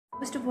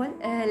First of all,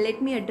 let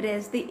me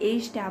address the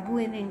age taboo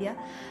in India.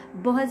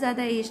 बहुत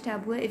ज़्यादा age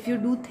taboo है. If you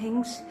do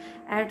things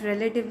at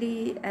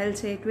relatively, I'll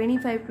say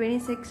 25,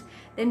 26,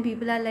 then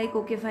people are like,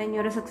 okay fine,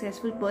 you're a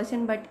successful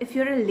person. But if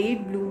you're a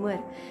late bloomer,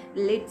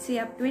 let's say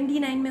आप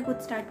 29 में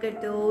कुछ start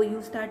करते हो,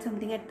 you start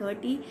something at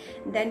 30,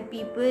 then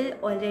people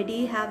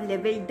already have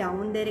leveled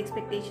down their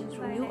expectations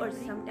from you or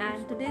sometimes.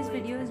 And today's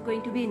video is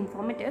going to be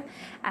informative,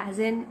 as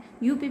in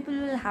you people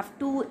will have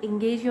to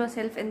engage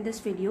yourself in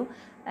this video.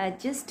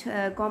 Just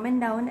comment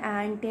down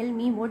and tell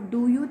me what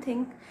do you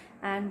think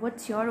and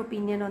what's your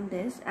opinion on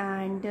this.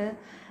 And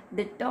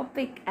the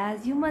topic,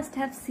 as you must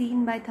have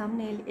seen by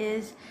thumbnail,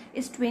 is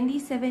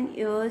 27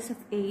 years of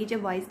age a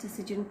wise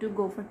decision to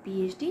go for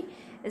PhD?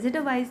 Is it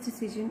a wise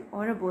decision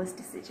or a worse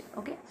decision?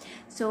 Okay,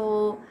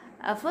 so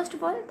first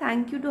of all,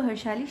 thank you to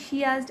Harshali.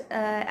 She asked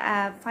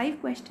 5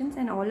 questions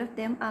and all of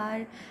them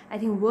are, I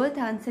think, worth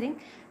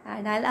answering,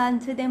 and I'll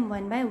answer them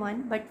one by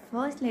one. But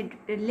first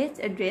let's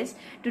address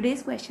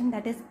today's question,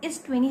 that is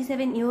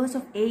 27 years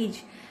of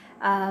age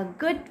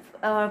good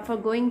for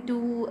going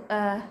to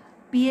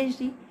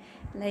PhD?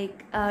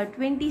 Like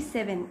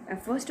 27.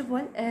 First of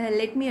all,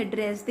 let me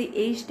address the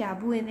age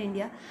taboo in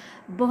India.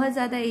 बहुत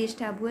ज़्यादा age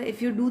taboo है.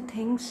 If you do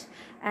things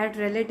at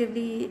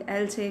relatively,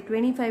 I'll say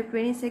 25,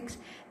 26,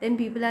 then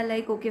people are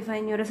like, okay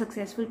fine, you're a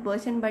successful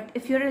person. But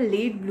if you're a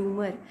late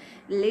bloomer,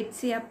 let's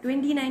say आप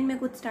 29 में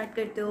कुछ start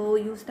करते हो,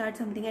 you start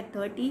something at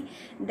 30,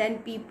 then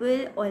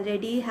people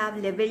already have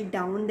leveled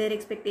down their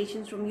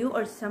expectations from you,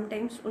 or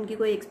sometimes उनकी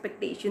कोई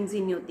expectations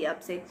ही नहीं होती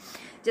आपसे,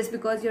 just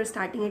because you're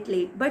starting it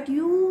late. But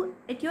you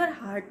at your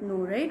heart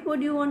know, right, what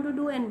do you want to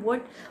do and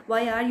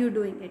why are you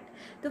doing it.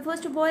 So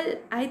first of all,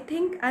 I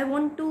think I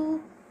want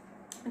to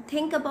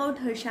think about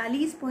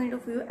Harshali's point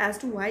of view as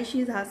to why she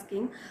is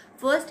asking.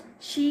 First,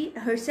 she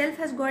herself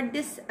has got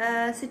this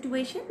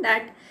situation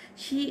that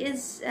she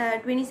is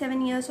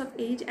 27 years of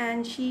age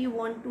and she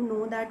want to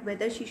know that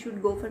whether she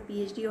should go for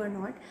PhD or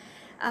not.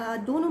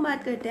 दोनों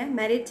बात करते हैं,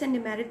 merits and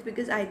demerits,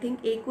 because I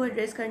think एक को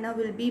address करना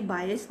will be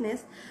biasness.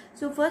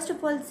 So first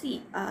of all,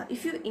 see,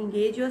 if you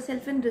engage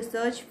yourself in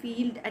research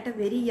field at a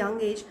very young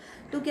age,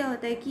 तो क्या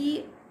होता है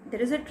कि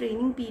there is a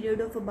training period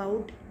of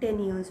about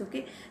 10 years.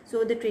 Okay,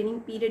 so the training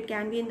period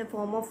can be in the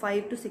form of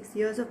 5 to 6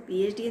 years of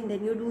PhD, and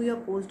then you do your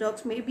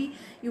postdocs. Maybe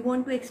you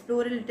want to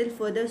explore a little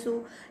further,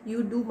 so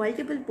you do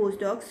multiple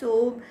postdocs.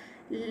 So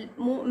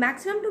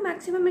maximum to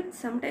maximum,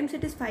 sometimes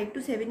it is 5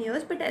 to 7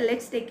 years, but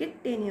let's take it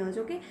 10 years.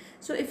 Okay,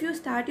 so if you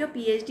start your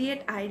PhD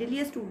at, ideally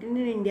a student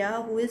in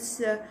India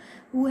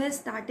who has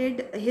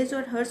started his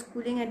or her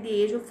schooling at the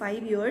age of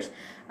 5 years,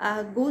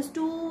 goes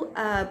to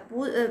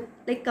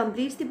like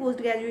completes the post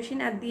graduation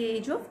at the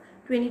age of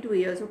 22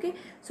 years. Okay,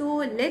 so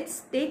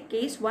let's take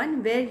case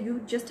 1 where you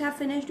just have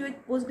finished your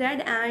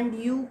postgrad and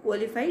you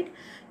qualified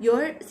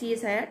your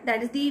CSIR,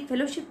 that is the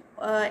fellowship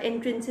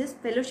entrances,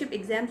 fellowship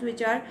exams,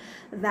 which are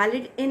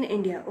valid in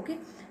India. Okay,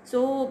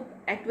 so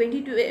at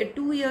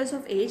 22 years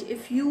of age,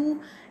 if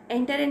you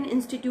enter an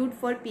institute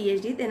for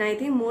PhD, then I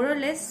think more or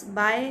less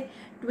by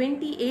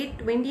 28,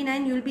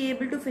 29 you will be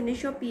able to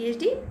finish your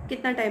PhD.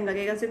 कितना time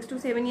लगेगा? 6 to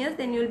 7 years.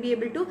 Then you will be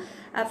able to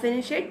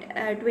finish it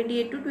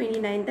 28 to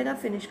 29 तक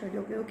आप finish कर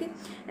लोगे. Okay,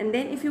 and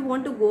then if you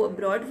want to go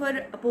abroad for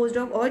a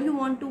postdoc or you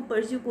want to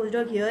pursue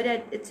postdoc here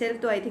at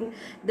itself, तो I think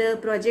the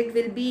project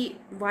will be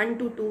 1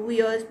 to 2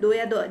 years, 2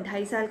 या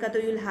 2.5 साल का, तो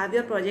you will have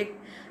your project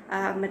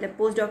मतलब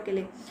postdoc के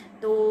लिए.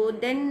 तो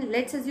then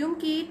let's assume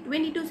कि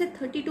 22 से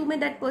 32 में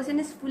that person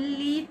is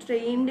fully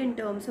trained in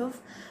terms of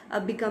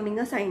becoming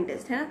a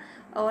scientist, है ना,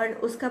 और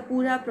उसका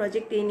पूरा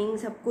प्रोजेक्ट ट्रेनिंग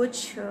सब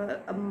कुछ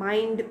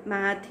माइंड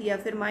मैथ या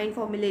फिर माइंड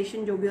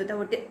फॉर्मुलेशन जो भी होता है,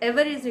 what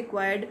ever is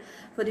required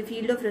for the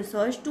field of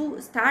research to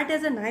start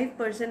as a naive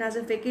person, as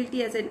a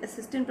faculty, as an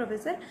assistant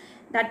professor,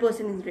 that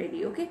person is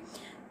ready. Okay,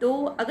 तो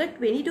अगर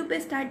 22 पे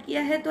start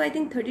किया है तो आई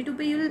थिंक 32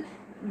 पे you will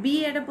be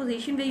at a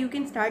position where you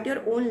can start your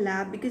own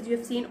lab, because you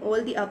have seen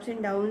all the ups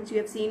and downs, you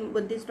have seen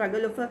what the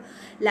struggle of a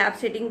lab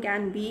setting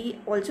can be.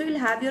 Also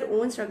you'll have your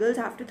own struggles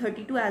after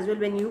 32 as well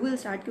when you will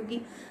start, क्योंकि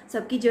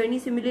सबकी journey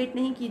simulate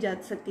नहीं की जा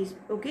सकती.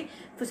 Okay,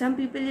 for some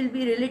people it will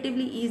be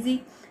relatively easy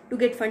to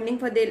get funding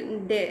for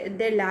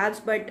their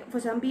labs, but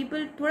for some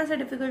people थोड़ा सा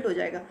difficult हो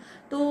जाएगा.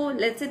 तो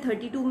let's say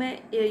 32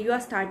 में you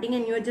are starting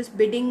and you are just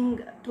bidding,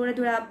 थोड़ा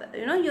थोड़ा आप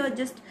you are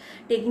just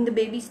taking the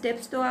baby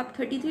steps. तो आप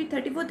 33,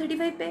 34,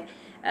 35 पे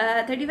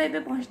 35 पे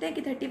पहुंचते हैं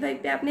कि 35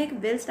 पे आपने एक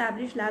वेल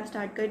स्टैब्लिश लैब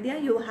स्टार्ट कर दिया.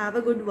 You have a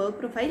good work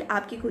profile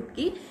आपकी खुद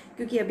की,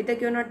 क्योंकि अभी तक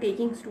you are not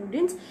taking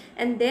students,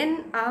 and then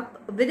आप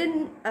विद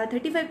इन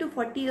 35 to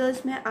 40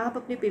 ईयर्स में आप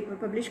अपने पेपर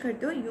पब्लिश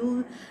करते हो,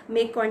 you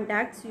make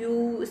contacts,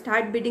 you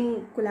start bidding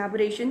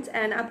collaborations,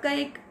 and आपका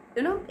एक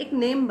एक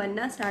नेम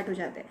बनना स्टार्ट हो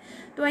जाता है.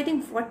 तो आई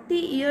थिंक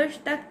 40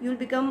 ईयर्स तक you will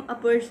become a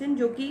person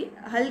जो कि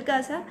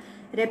हल्का सा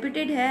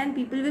रेप्यूटेड है, and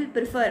people will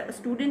prefer,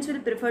 students will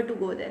prefer to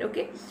go there.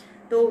 Okay,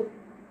 तो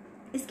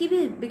इसकी भी,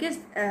 because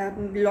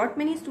lot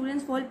many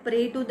students fall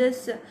prey to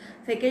this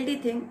faculty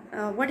thing.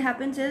 What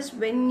happens is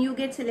when you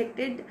get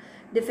selected,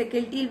 the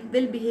faculty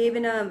will behave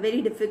in a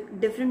very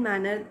different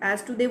manner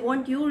as to they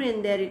want you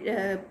in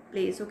their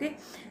place. Okay,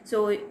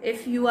 so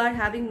if you are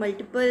having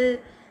multiple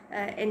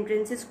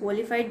entrance is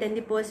qualified, then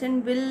the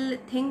person will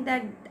think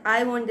that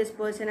I want this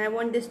person, I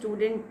want this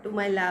student to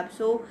my lab.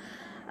 So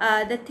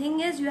the thing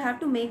is you have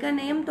to make a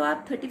name. तो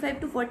आप 35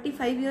 to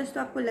 45 years तो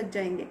आपको लग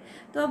जाएंगे.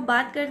 तो अब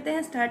बात करते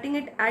हैं starting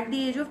at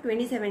the age of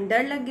 27.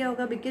 डर लग गया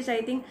होगा because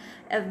I think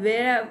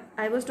where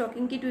I was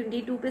talking कि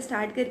 22 पे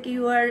start करके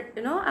you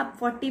are आप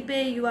 40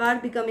 पे you are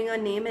becoming a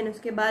name, and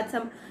उसके बाद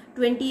some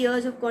 20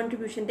 years of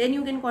contribution, then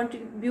you can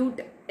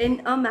contribute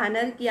in a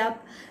manner कि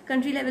आप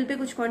country level पे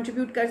कुछ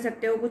contribute कर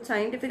सकते हो, कुछ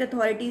scientific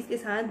authorities के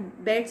साथ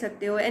बैठ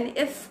सकते हो, and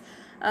if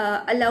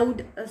allowed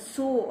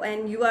so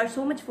and you are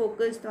so much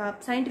focused तो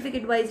आप scientific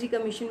advisory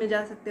commission में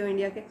जा सकते हो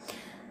इंडिया के.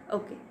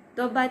 Okay,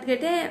 तो अब बात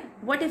करते हैं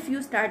what if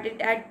you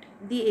started at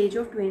the age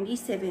of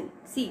 27.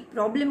 See,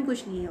 problem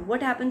कुछ नहीं है.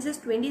 What happens is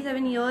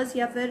 27 years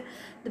या फिर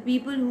the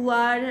people who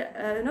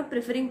are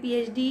preferring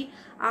PhD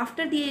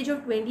after the age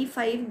of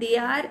 25, they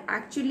are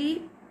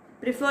actually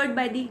preferred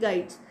by the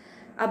guides.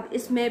 अब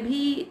इसमें भी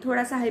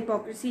थोड़ा सा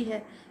hypocrisy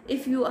है.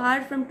 If you are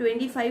from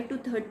 25 to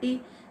 30,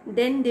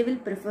 then they will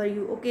prefer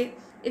you. Okay,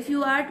 if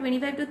you are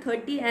 25 to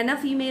 30 and a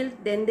female,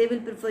 then they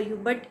will prefer you.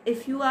 But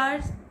if you are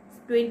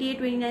 28,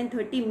 29,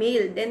 30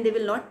 male, then they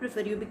will not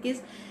prefer you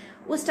because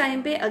उस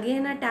time पे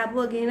again a taboo,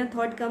 again a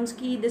thought comes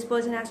कि this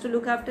person has to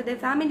look after their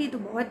family. तो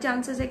बहुत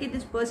chances है कि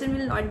this person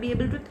will not be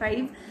able to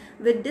thrive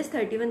with this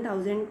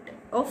 31,000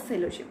 of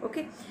fellowship.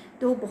 Okay,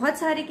 तो बहुत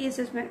सारे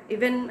केसेस में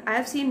even I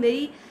have seen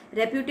very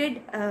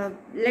reputed,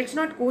 let's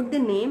not coat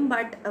the name,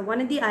 but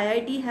one of the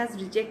IIT has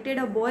rejected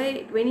a boy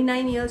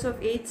 29 years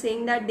of age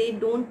saying that they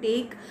don't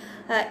take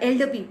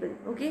elder people.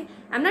 Okay,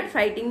 I'm not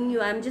fighting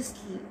you, I'm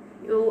just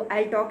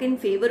I'll talk in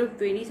favor of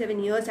 27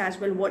 years as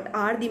well. What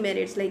are the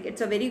merits? Like,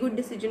 it's a very good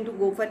decision to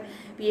go for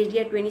PhD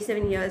at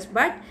 27 years,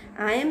 but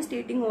I am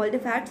stating all the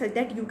facts so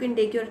that you can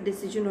take your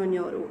decision on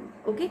your own.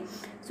 Okay,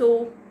 so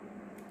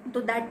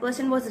that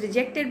person was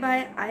rejected by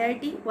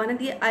IIT, one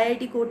of the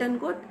IIT quote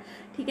unquote,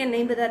 ठीक है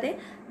नहीं बताते,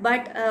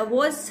 but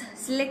was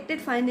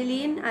selected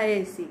finally in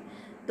IISc.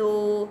 तो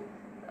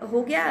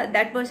हो गया,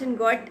 that person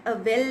got a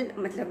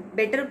मतलब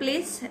better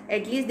place,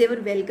 at least they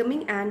were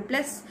welcoming, and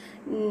plus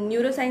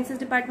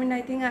neurosciences department,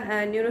 I think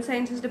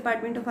neurosciences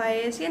department of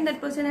IISc, and that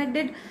person had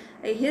did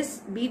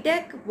his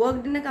BTech,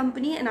 worked in a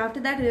company, and after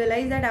that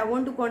realized that I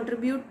want to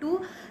contribute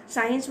to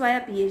science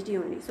via PhD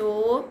only.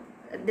 So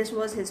this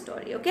was his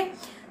story. Okay,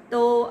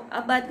 तो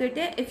अब बात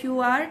करते हैं if you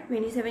are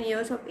 27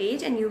 years of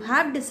age and you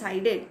have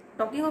decided,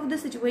 talking of the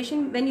situation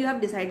when you have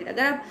decided,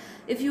 अगर आप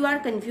if you are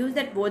confused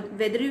that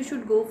whether you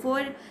should go for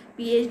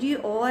PhD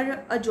or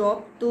a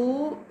job, तो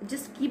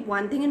just keep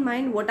one thing in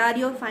mind, what are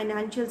your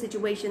financial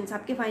situations,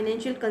 आपके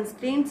financial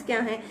constraints क्या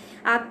हैं,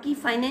 आपकी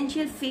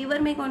financial favor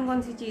में कौन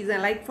कौन सी चीज़ें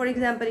हैं. Like for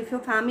example, if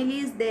your family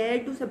is there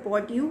to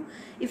support you,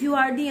 if you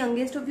are the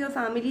youngest of your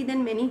family,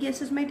 then many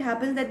cases might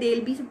happen that they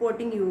will be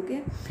supporting you.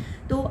 Okay,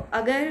 तो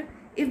अगर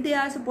if they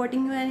are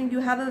supporting you and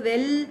you have a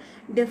well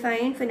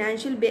defined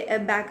financial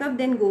backup,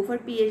 then go for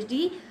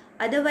PhD.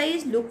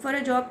 Otherwise look for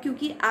a job,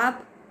 क्योंकि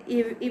आप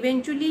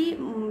eventually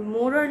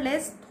more or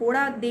less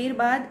थोड़ा देर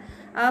बाद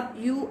आप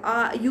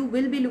you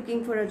will be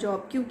looking for a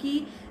job, क्योंकि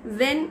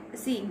when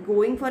see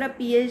going for a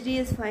PhD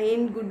is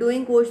fine,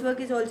 doing coursework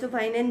is also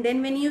fine, and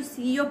then when you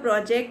see your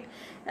project,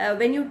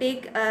 when you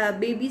take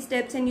baby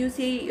steps and you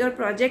see your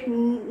project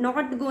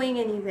not going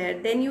anywhere,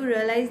 then you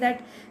realize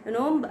that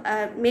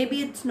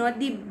maybe it's not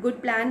the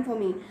good plan for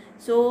me.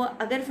 So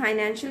अगर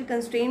financial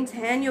constraints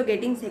हैं and you're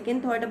getting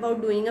second thought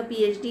about doing a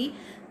PhD,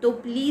 तो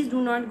please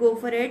do not go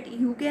for it.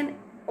 You can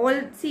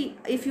all see,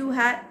 if you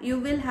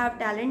will have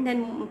talent,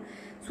 then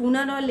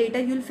sooner or later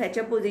you'll fetch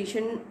a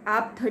position.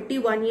 आप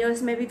 31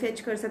 years में भी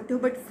fetch कर सकते हो,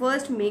 but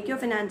first make your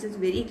finances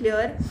very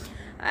clear.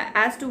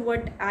 As to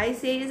what I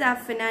say is,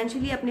 आप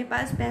financially अपने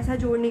पास पैसा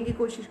जोड़ने की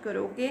कोशिश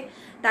करो. Okay,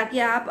 ताकि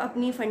आप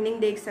अपनी funding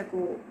देख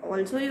सको.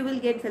 Also you will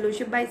get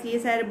fellowship by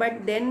CSIR,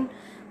 but then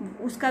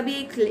उसका भी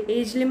एक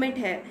age limit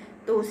है.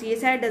 तो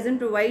CSIR doesn't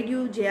provide you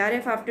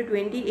JRF after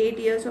 28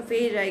 years of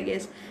age, I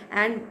guess.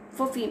 And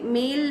for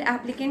female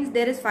applicants,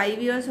 there is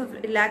 5 years of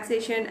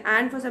relaxation,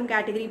 and for some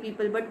category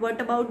people. But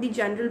what about the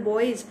general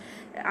boys?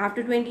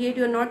 After 28,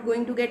 you are not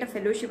going to get a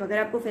fellowship. अगर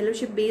आपको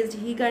fellowship based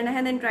ही करना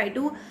है, then try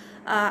to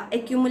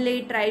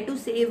accumulate, try to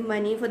save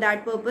money for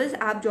that purpose.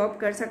 आप job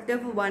कर सकते हो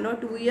for 1 or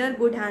 2 year,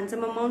 good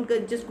handsome amount.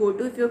 Just go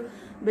to, if you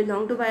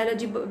belong to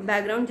biology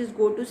background, just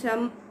go to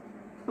some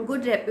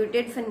good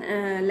reputed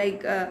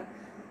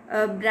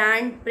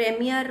brand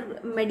premier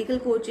medical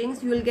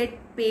coachings. You will get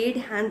paid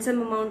handsome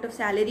amount of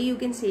salary. You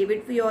can save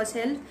it for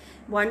yourself.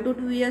 1 to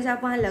 2 years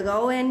आप वहाँ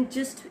लगाओ, and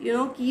just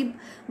keep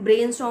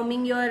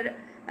brainstorming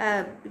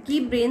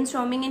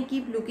and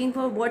keep looking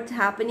for what's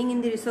happening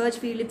in the research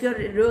field. If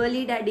you're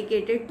really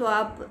dedicated, तो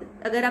आप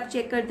अगर आप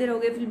check करते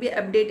रहोगे, it will be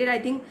updated. I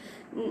think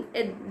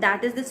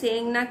that is the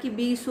saying ना कि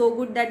B so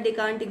good that they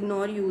can't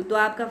ignore you, तो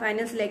आपका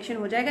फाइनल सिलेक्शन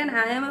हो जाएगा. And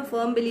I am a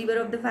firm believer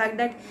of the fact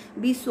that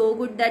B so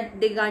good that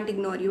they can't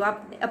ignore you.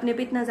 आप अपने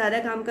पे इतना ज़्यादा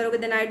काम करोगे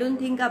देन आई डोंट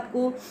थिंक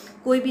आपको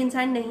कोई भी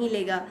इंसान नहीं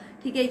लेगा.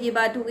 ठीक है, ये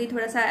बात हो गई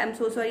थोड़ा सा. I am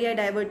so sorry I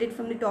diverted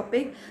from the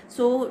topic.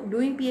 So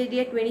doing PhD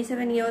at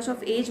 27 years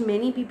of age,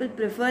 many people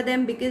prefer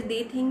them because they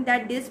think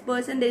that this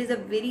person, there is a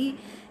very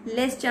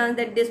less chance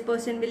that this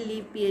person will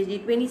leave PhD.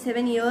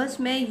 27 years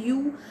में you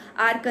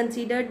are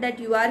considered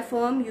that you are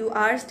firm, you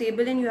are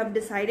stable and you have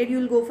decided you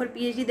will go for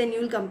PhD, then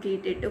you will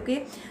complete it. Okay,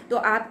 तो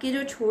आपके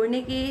जो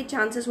छोड़ने के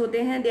chances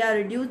होते हैं they are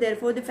reduced.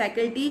 Therefore the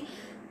faculty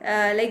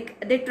like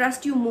they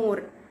trust you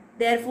more.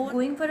 Therefore,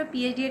 going for a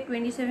PhD at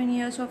 27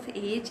 years of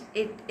age,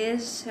 it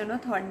is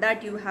thought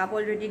that you have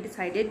already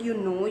decided,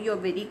 you're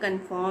very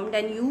confirmed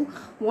and you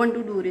want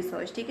to do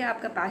research. ठीक है,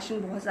 आपका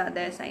passion बहुत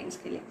ज़्यादा है science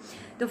के लिए.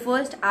 तो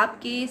first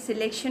आपके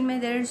सिलेक्शन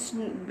में there is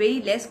very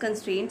less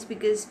constraints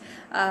because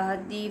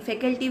the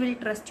faculty will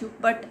trust you,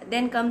 but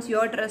then comes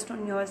your trust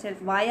on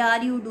yourself. Why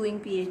are you doing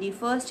PhD?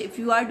 First, if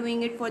you are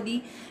doing it for the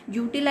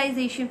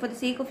utilization, for the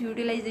sake of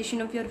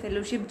utilization of your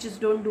fellowship,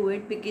 just don't do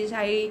it, because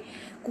I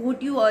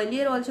quote you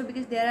earlier also,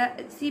 because there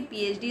are, see,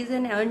 PhD is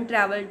an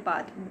untraveled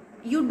path.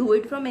 You do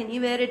it from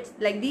anywhere. It's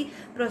like the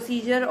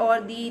procedure or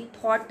the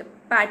thought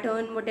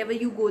pattern, whatever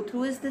you go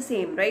through is the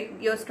same, right?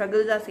 Your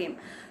struggles are same.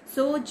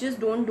 So just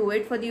don't do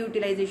it for the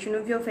utilization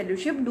of your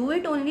fellowship. Do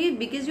it only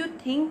because you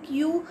think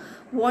you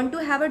want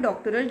to have a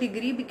doctoral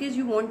degree, because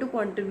you want to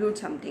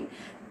contribute something.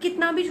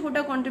 कितना भी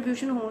छोटा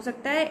contribution हो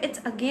सकता है.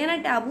 It's again a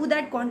taboo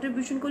that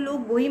contribution को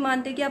लोग वही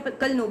मानते हैं कि आप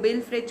कल नोबेल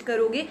फ्रेच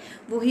करोगे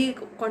वही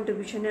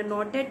कंट्रीब्यूशन है.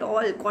 Not at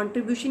all.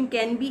 Contribution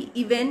can be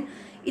even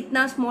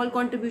इतना स्मॉल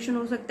कंट्रीब्यूशन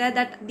हो सकता है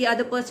that the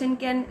other person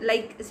can,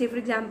 like से for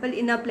example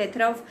in a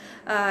प्लेथरा of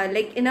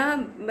like in a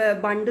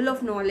bundle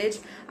of knowledge,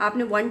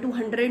 आपने 1 to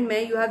 100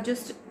 में you have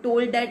just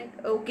told that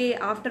okay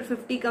after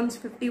 50 comes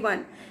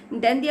 51,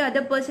 then the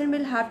other person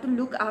will have to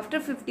look after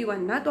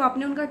 51 ना. तो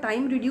आपने उनका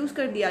time reduce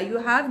कर दिया.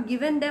 you have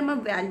given them a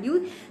value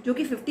जो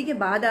कि 50 के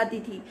बाद आती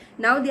थी.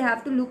 now they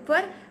have to look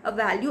for a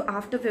value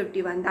after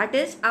 51. that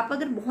is, आप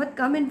अगर बहुत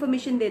कम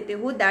इन्फॉर्मेशन देते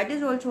हो that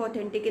is also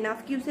authentic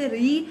enough कि उसे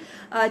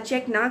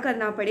चेक ना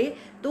करना पड़े,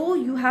 तो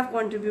you have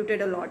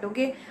contributed a lot.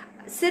 okay,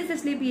 सिर्फ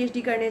इसलिए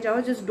PhD करने जाओ,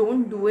 just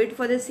don't do it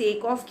for the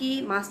sake of कि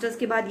मास्टर्स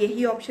के बाद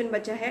यही ऑप्शन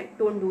बचा है.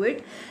 Don't do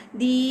it.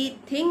 The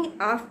thing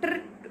after,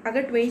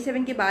 अगर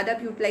 27 के बाद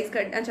आप यूटिलाइज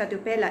करना चाहते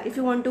हो, पहला if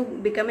you want to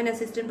become an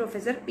assistant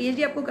professor,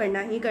 PhD आपको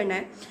करना ही करना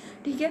है.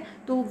 ठीक है,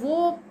 तो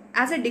वो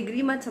एज अ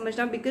डिग्री मत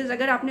समझना, बिकॉज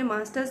अगर आपने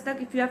मास्टर्स तक,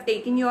 if you have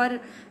taken your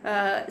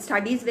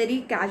studies very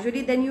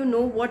casually, then you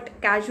know what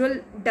casual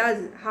does,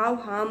 how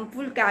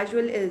harmful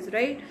casual is,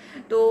 right.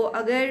 तो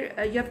अगर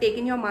you have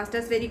taken your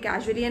masters very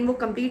casually and वो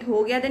complete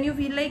हो गया, देन यू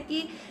फील लाइक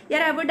कि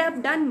यार I would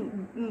have done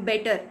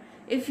better.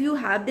 If you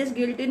have this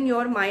guilt in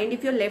your mind,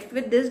 if you're left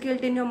with this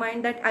guilt in your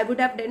mind that I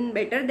would have done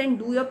better, then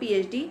do your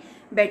PhD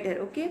better.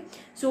 Okay,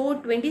 so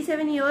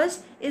 27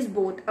 years is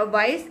both a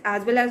wise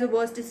as well as a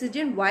worse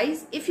decision.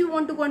 Wise if you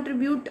want to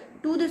contribute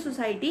to the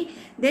society,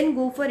 then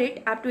go for it.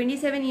 आप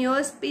 27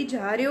 years पे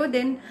जा रहे हो,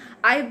 then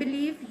I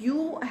believe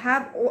you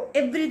have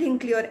everything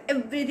clear,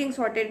 everything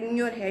sorted in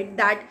your head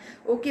that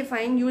okay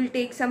fine, you will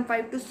take some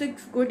 5 to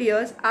 6 good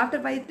years.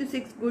 After 5 to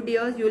 6 good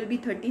years you will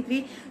be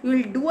 33. You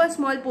will do a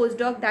small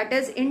postdoc, that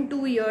is in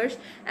 2 years,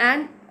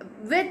 and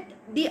with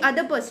the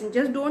other person,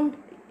 just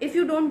don't, if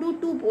you don't do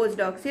 2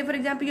 postdocs, say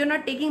for example you're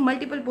not taking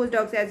multiple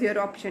postdocs as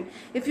your option,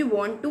 if you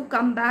want to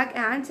come back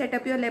and set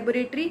up your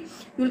laboratory,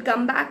 you will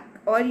come back,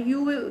 or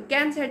you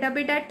can set up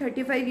it at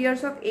 35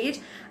 years of age.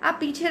 आप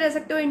पीछे रह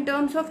सकते हो in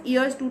terms of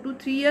years, 2 to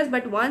 3 years,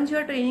 but once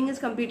your training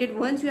is completed,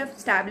 once you have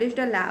established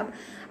a lab,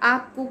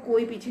 आपको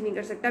कोई पीछे नहीं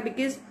कर सकता,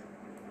 because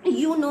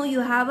you know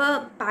you have a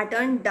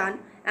pattern done.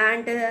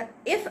 And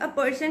if a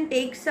person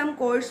takes some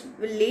course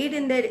late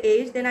in their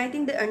age, then I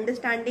think the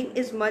understanding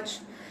is much,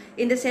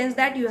 in the sense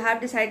that you have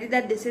decided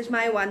that this is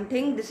my one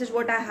thing, this is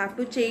what I have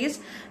to chase,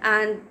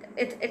 and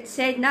it's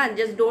said na,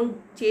 just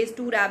don't chase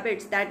 2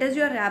 rabbits. That is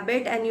your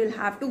rabbit and you'll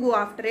have to go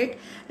after it.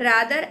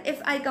 Rather,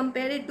 if I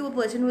compare it to a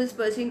person who is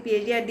pursuing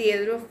PhD at the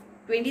age of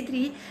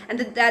 23, and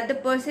that the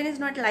person is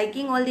not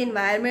liking all the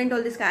environment,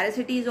 all the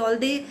scarcities, all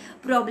the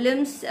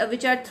problems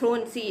which are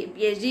thrown. See,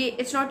 PhD,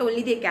 it's not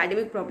only the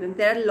academic problems,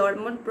 there are a lot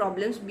more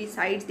problems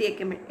besides the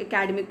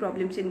academic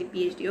problems in the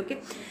PhD. Okay,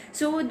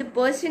 so the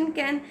person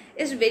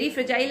is very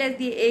fragile at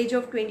the age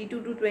of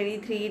 22 to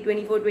 23,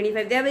 24,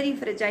 25. They are very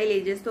fragile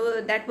ages,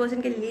 so that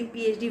person can leave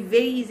PhD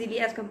very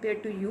easily as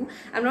compared to you.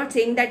 I'm not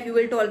saying that you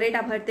will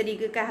tolerate ab har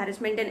tarike ka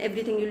harassment and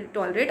everything you will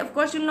tolerate. Of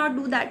course, you will not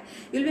do that.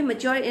 You will be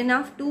mature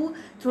enough to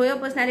throw your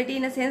personality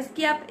in a sense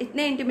कि आप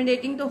इतने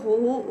intimidating तो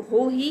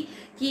हो ही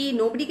कि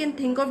nobody can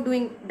think of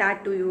doing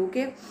that to you.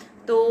 Okay,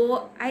 तो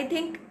I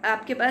think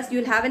आपके पास you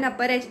will have an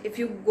upper as if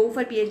you go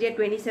for PhD at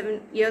 27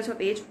 years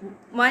of age.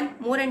 One,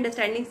 more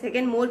understanding.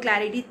 Second, more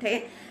clarity.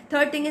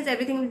 Third thing is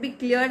everything will be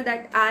clear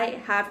that I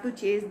have to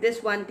chase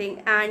this one thing,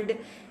 and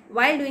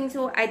while doing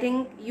so I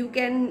think you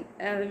can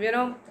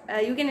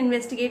you can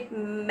investigate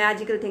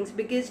magical things,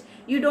 because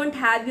you don't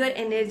have your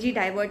energy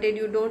diverted,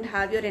 you don't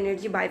have your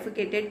energy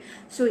bifurcated.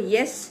 So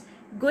yes,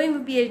 going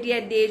for PhD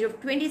at the age of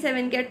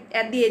 27,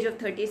 at the age of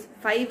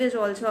 35 is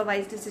also a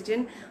wise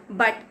decision,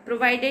 but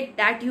provided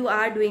that you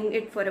are doing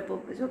it for a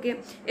purpose. Okay,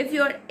 if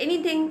you're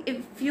anything,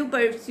 if you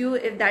pursue,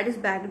 if that is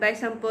backed by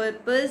some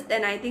purpose,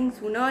 then I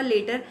think sooner or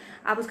later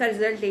आप उसका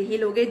result ले ही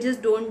लोगे.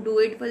 Just don't do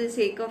it for the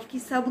sake of कि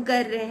सब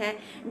कर रहे हैं.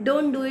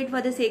 Don't do it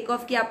for the sake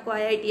of कि आपको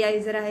IIT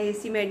जरा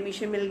IISc में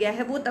एडमिशन मिल गया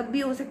है. वो तब भी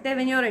हो सकता है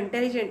when you are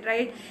intelligent,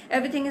 right.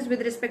 Everything is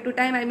with respect to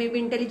time. I may be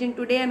intelligent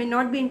today, I may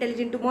not be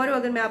intelligent tomorrow,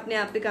 अगर मैं अपने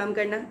आप पे काम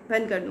करना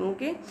बंद कर दूँ.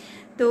 ओके,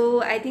 तो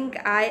I think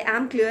I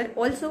am clear.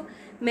 Also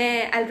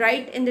I'll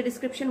write in the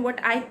description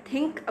what I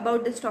think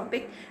about this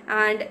topic,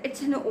 and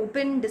it's an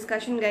open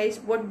discussion, guys.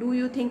 What do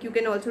you think? You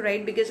can also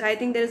write, because I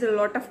think there is a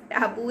lot of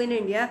taboo in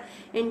India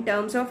in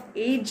terms of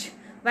age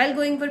while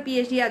going for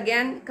PhD.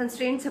 Again,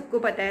 constraint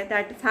सबको पता है,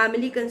 that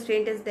family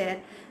constraint is there.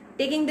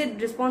 Taking the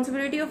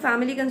responsibility of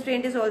family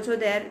constraint is also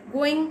there.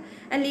 Going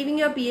and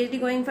leaving your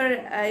PhD, going for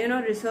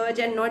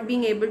research, and not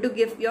being able to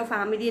give your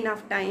family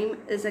enough time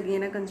is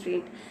again a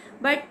constraint.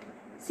 But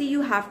see,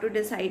 you have to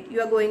decide.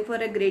 You are going for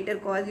a greater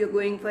cause, you're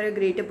going for a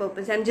greater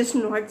purpose. I'm just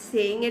not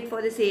saying it for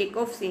the sake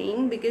of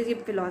saying, because ये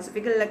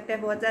philosophical लगता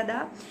है बहुत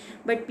ज़्यादा.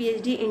 But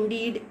PhD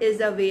indeed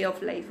is a way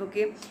of life.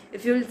 Okay,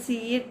 if you'll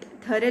see it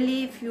thoroughly,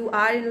 if you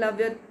are in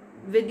love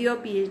with your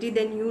PhD,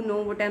 then you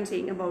know what I'm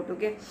saying about.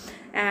 Okay,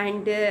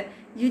 and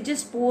you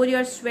just pour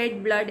your sweat,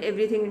 blood,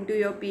 everything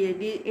into your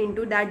PhD,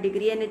 into that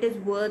degree, and it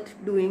is worth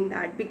doing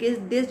that,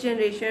 because this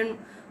generation,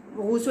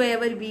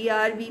 whosoever we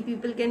are, we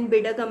people can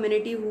build a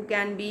community who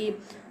can be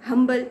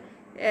humble,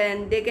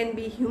 and they can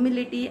be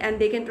humility,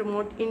 and they can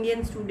promote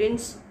Indian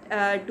students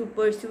to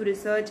pursue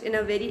research in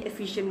a very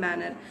efficient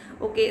manner.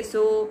 Okay,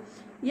 so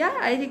yeah,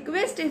 I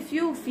request, if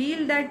you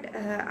feel that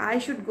I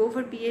should go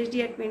for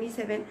PhD at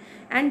 27,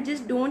 and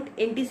just don't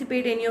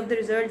anticipate any of the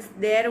results.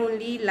 There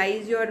only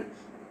lies your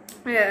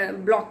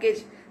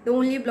blockage. The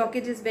only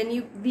blockage is when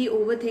we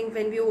overthink,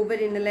 when we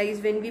overanalyze,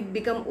 when we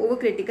become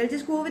overcritical.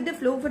 Just go with the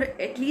flow for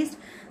at least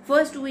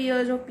first 2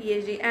 years of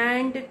PhD,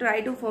 and try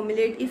to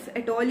formulate, if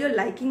at all you're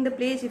liking the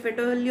place, if at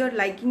all you're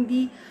liking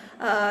the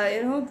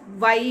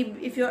vibe,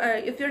 if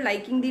you're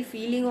liking the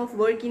feeling of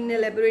working in a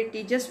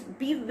laboratory, just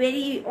be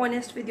very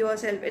honest with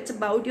yourself. It's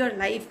about your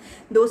life.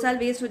 2 साल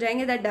waste हो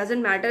जाएंगे, that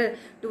doesn't matter.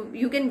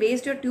 You can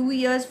waste your 2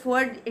 years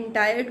for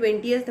entire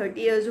 20 years,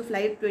 30 years of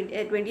life,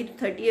 20 to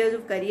 30 years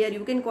of career.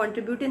 You can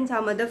contribute in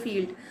some other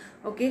field.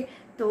 Okay,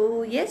 तो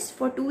yes,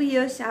 for 2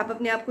 years आप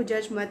अपने आप को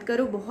जज मत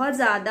करो बहुत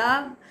ज़्यादा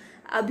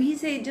अभी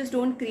से. Just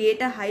don't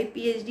create a high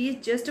PhD.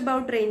 It's just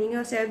about training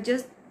yourself,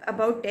 just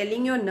about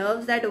telling your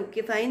nerves that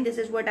okay, fine, this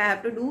is what I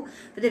have to do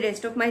for the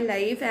rest of my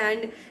life,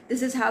 and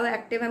this is how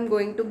active I'm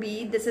going to be,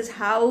 this is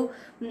how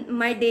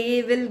my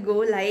day will go,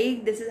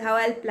 like this is how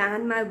I'll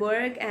plan my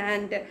work,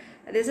 and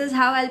this is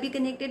how I'll be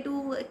connected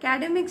to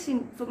academics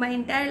for my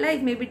entire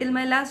life, maybe till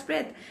my last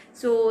breath.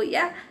 So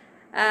yeah,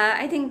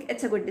 I think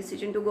it's a good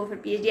decision to go for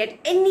PhD at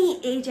any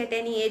age,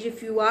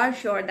 if you are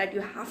sure that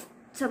you have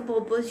some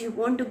purpose, you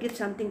want to give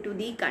something to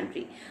the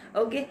country.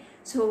 Okay,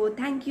 so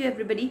thank you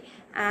everybody,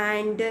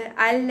 and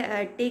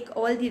I'll take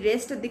all the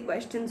rest of the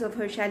questions of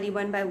Harshali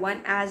one by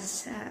one,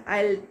 as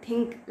I'll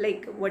think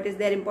like what is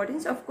their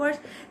importance. Of course,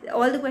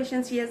 all the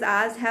questions she has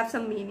asked have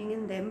some meaning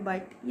in them,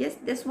 but yes,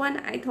 this one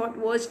I thought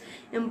was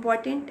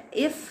important.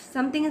 If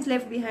something is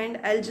left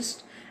behind, I'll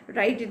just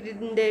write it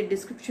in the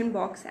description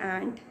box,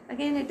 and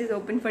again, it is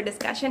open for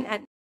discussion.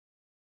 And